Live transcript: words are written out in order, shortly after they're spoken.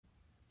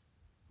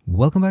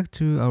Welcome back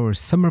to our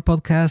summer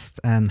podcast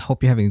and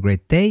hope you're having a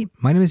great day.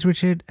 My name is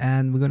Richard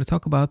and we're going to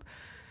talk about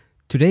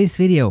today's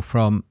video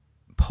from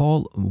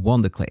Paul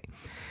Vanderklay.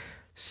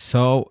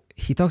 So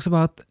he talks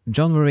about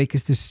John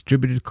Vervaeke's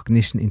distributed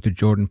cognition into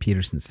Jordan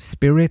Peterson's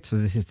spirit. So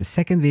this is the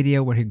second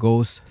video where he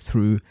goes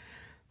through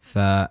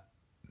the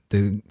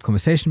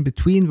conversation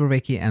between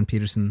Vervaeke and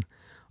Peterson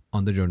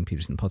on the Jordan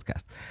Peterson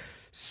podcast.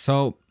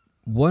 So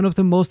one of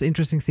the most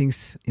interesting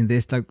things in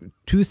this, like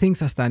two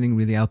things are standing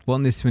really out.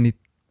 One is when he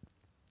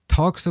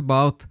talks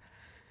about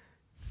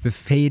the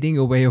fading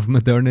away of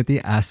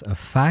modernity as a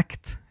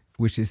fact,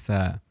 which is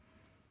a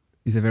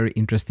very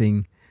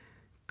interesting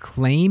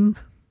claim.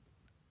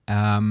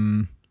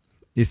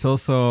 It's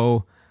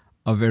also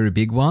a very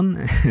big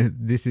one.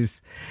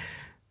 This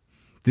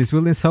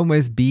will in some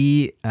ways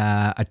be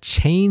a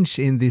change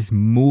in this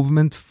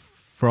movement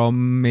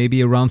from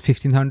maybe around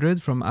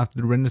 1500, from after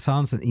the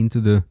Renaissance and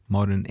into the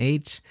modern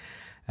age.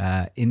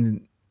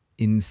 In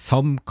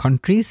some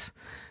countries,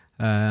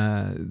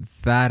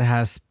 that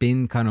has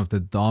been kind of the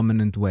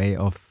dominant way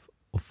of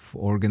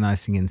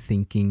organizing and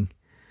thinking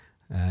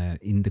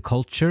in the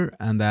culture.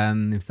 And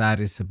then if that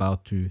is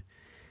about to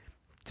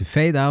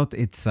fade out,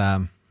 it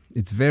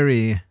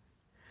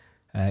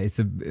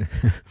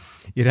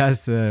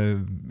has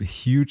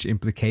huge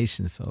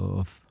implications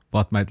of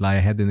what might lie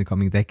ahead in the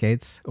coming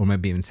decades or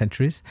maybe even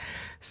centuries.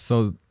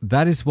 So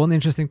that is one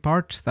interesting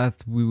part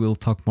that we will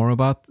talk more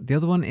about. The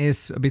other one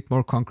is a bit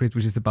more concrete,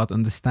 which is about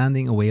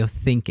understanding a way of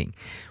thinking,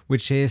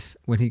 which is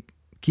when he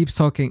keeps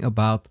talking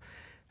about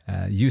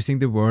using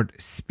the word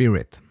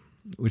spirit,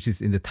 which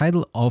is in the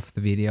title of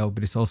the video,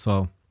 but it's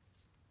also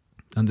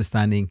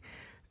understanding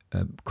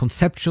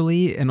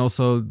conceptually and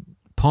also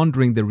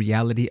pondering the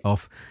reality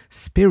of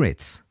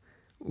spirits,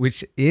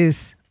 which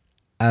is,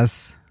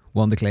 as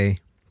Vanderklay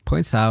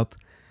points out,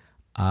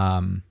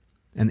 an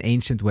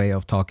ancient way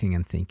of talking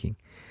and thinking.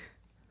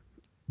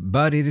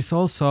 But it is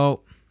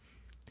also,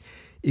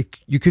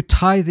 you could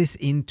tie this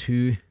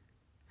into,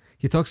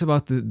 he talks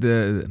about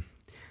the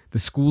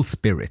school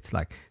spirit,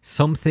 like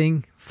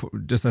something,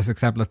 just as an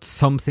example, like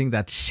something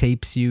that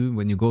shapes you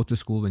when you go to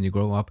school, when you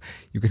grow up.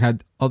 You can have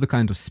other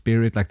kinds of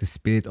spirit, like the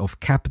spirit of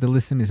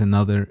capitalism is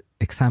another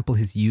example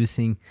he's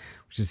using,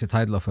 which is the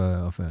title of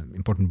an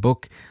important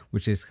book,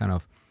 which is kind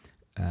of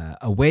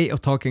a way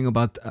of talking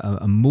about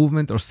a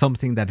movement or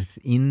something that is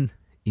in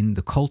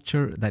the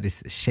culture that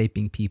is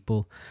shaping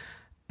people,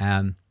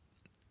 and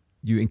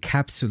you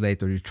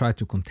encapsulate or you try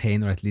to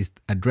contain or at least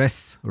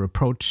address or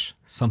approach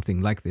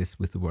something like this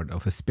with the word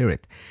of a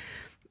spirit.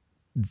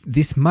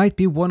 This might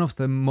be one of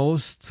the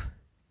most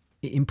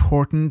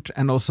important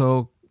and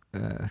also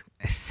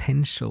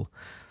essential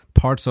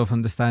parts of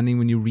understanding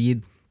when you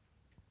read,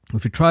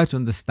 if you try to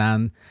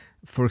understand,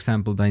 for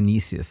example,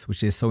 Dionysius,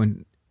 which is so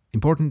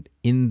important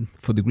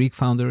for the Greek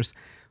founders,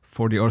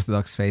 for the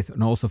Orthodox faith,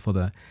 and also for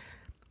the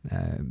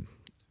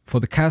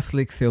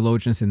Catholic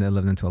theologians in the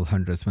 11 and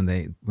 1200s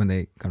when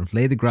they kind of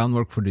lay the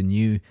groundwork for the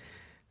new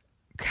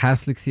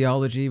Catholic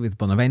theology with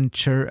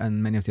Bonaventure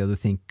and many of the other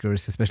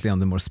thinkers, especially on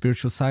the more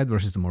spiritual side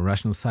versus the more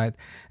rational side.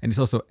 And it's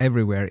also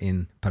everywhere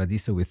in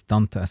Paradiso with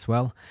Dante as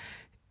well.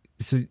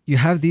 So you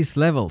have these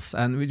levels,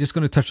 and we're just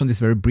going to touch on this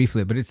very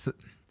briefly, but it's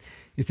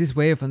this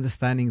way of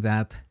understanding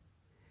that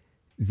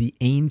the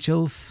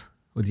angels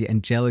or the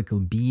angelical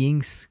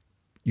beings,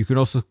 you could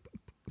also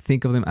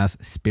think of them as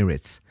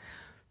spirits.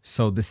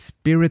 So the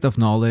spirit of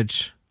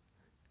knowledge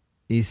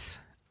is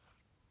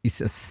a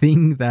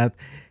thing that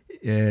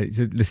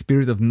the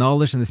spirit of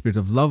knowledge and the spirit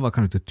of love are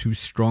kind of the two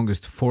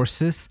strongest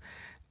forces.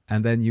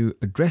 And then you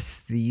address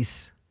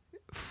these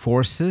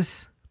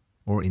forces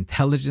or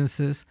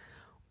intelligences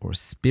or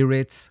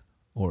spirits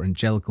or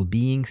angelical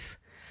beings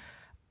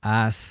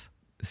as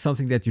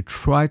something that you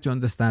try to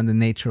understand the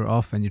nature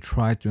of, and you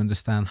try to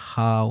understand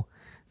how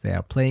they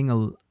are playing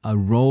a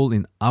role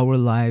in our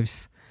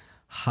lives.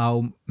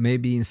 How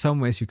maybe in some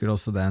ways you could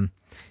also then,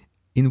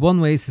 in one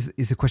way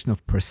it's a question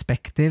of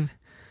perspective,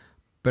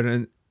 but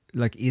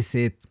like is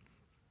it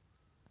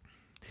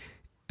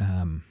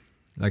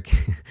like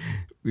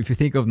if you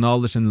think of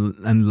knowledge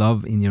and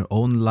love in your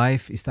own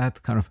life, is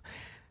that kind of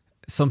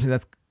something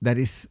that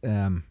is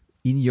in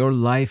your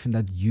life and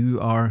that you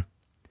are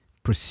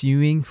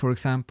pursuing, for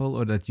example,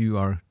 or that you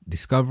are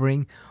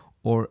discovering,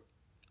 or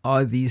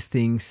are these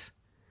things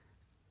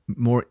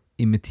more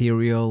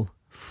immaterial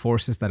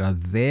forces that are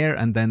there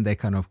and then they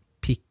kind of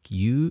pick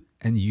you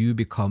and you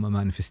become a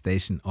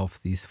manifestation of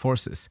these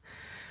forces?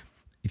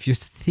 If you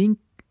think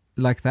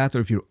like that, or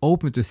if you're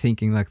open to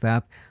thinking like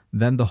that,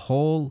 then the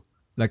whole,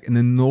 like an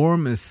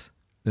enormous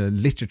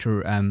literature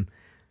and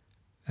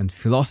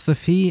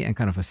philosophy and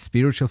kind of a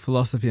spiritual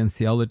philosophy and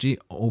theology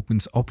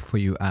opens up for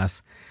you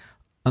as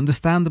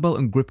understandable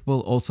and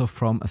grippable also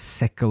from a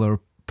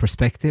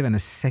perspective and a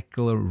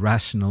secular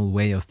rational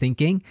way of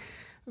thinking.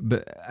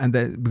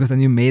 Because then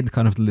you made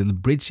kind of the little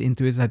bridge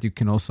into it that you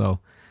can also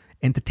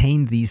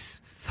entertain these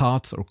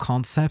thoughts or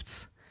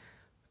concepts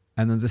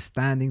and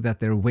understanding that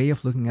they're a way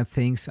of looking at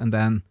things, and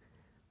then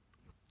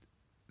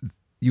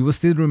you will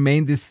still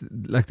remain this,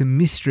 like the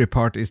mystery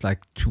part is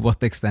like, to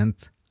what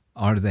extent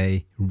are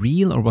they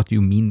real, or what do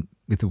you mean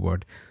with the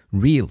word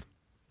real?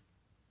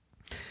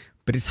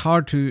 But it's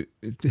hard to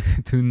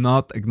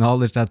not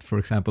acknowledge that, for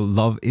example,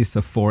 love is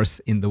a force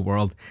in the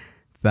world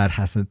that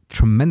has a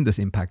tremendous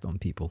impact on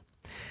people.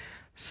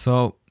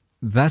 So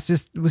that's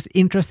just, it was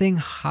interesting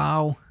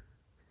how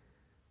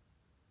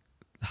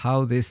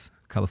this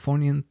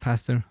Californian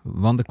pastor,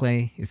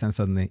 Vanderklay, is then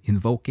suddenly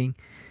invoking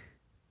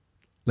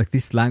like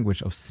this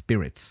language of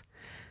spirits.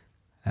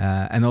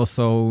 And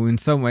also in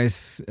some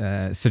ways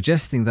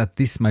suggesting that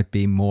this might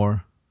be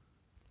more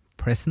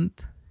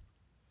present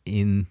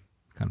in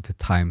kind of the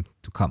time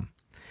to come.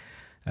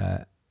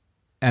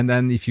 And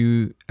then if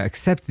you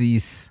accept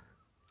these,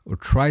 or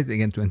try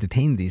again to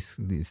entertain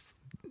these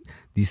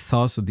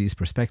thoughts or these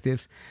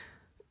perspectives,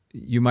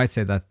 you might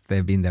say that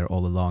they've been there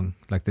all along.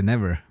 Like they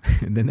never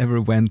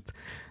went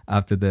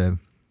after the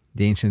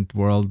ancient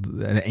world,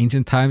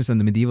 ancient times and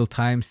the medieval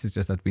times. It's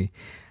just that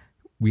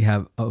we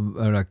have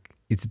like,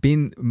 it's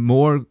been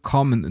more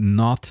common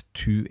not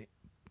to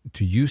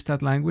use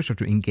that language or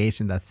to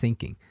engage in that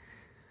thinking.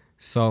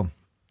 So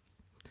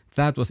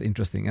that was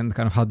interesting, and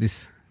kind of how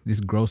this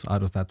grows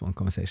out of that one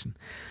conversation.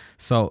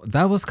 So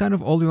that was kind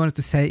of all we wanted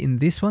to say in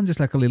this one, just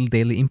like a little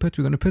daily input.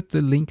 We're going to put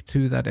the link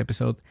to that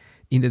episode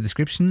in the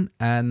description,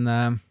 and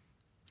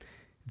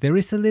there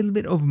is a little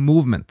bit of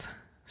movement.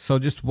 So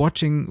just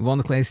watching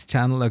Vanderklay's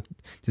channel, like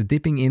just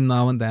dipping in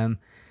now and then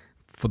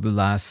for the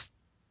last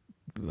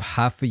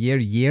half a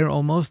year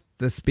almost,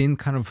 there's been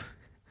kind of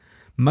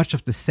much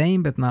of the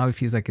same, but now it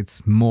feels like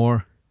it's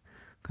more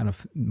kind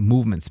of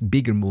movements,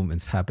 bigger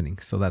movements happening.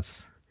 So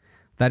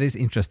that is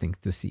interesting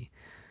to see.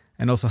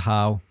 And also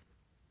how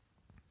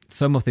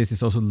some of this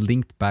is also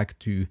linked back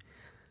to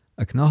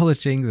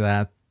acknowledging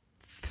that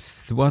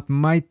what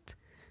might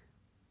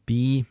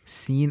be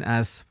seen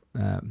as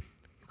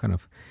kind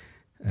of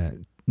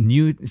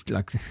new,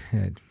 like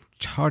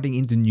charting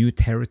into new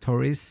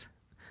territories,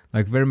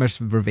 like very much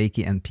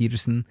Vervaeke and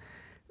Peterson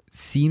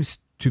seems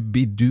to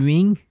be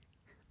doing,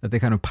 that they're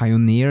kind of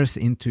pioneers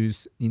into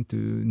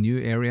new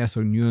areas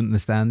or new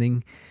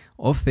understanding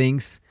of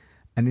things.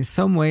 And in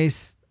some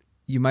ways,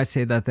 you might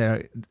say that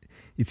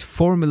it's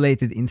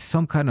formulated in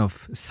some kind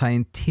of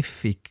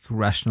scientific,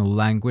 rational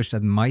language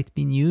that might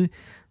be new,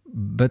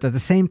 but at the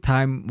same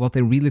time, what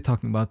they're really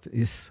talking about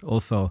is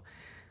also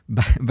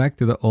back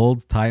to the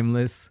old,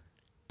 timeless,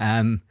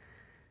 and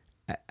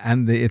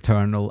the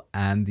eternal,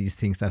 and these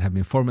things that have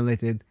been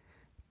formulated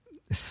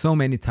so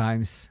many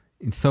times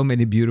in so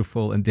many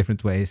beautiful and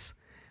different ways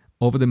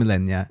over the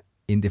millennia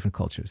in different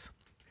cultures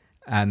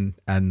and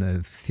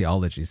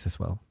theologies as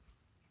well.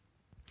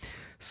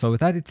 So with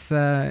that,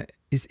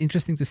 it's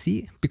interesting to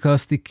see,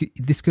 because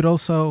this could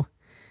also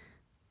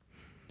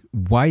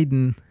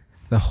widen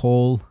the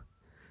whole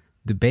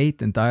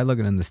debate and dialogue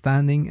and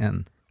understanding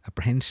and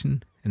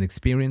apprehension and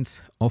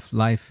experience of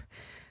life.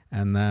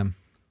 And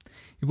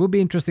it will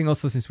be interesting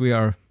also, since we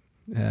are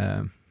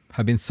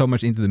have been so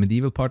much into the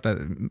medieval part, that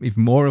if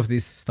more of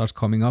this starts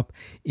coming up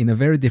in a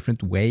very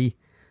different way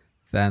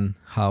than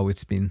how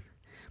it's been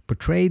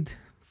portrayed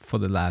for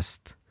the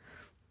last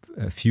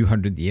a few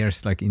hundred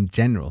years, like in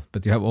general.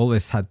 But you have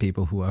always had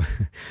people who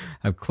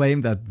have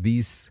claimed that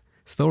these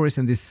stories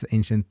and this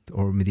ancient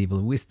or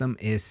medieval wisdom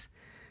is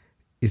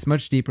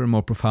much deeper,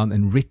 more profound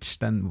and rich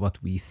than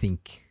what we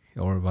think,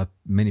 or what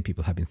many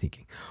people have been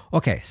thinking.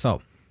 Okay,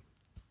 so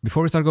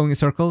before we start going in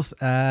circles,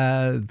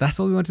 that's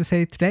all we want to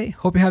say today.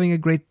 Hope you're having a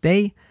great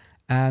day,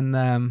 and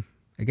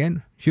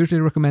again, hugely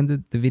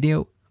recommended the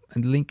video,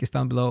 and the link is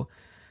down below.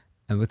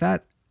 And with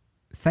that,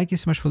 thank you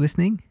so much for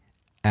listening,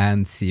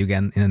 and see you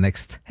again in the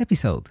next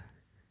episode.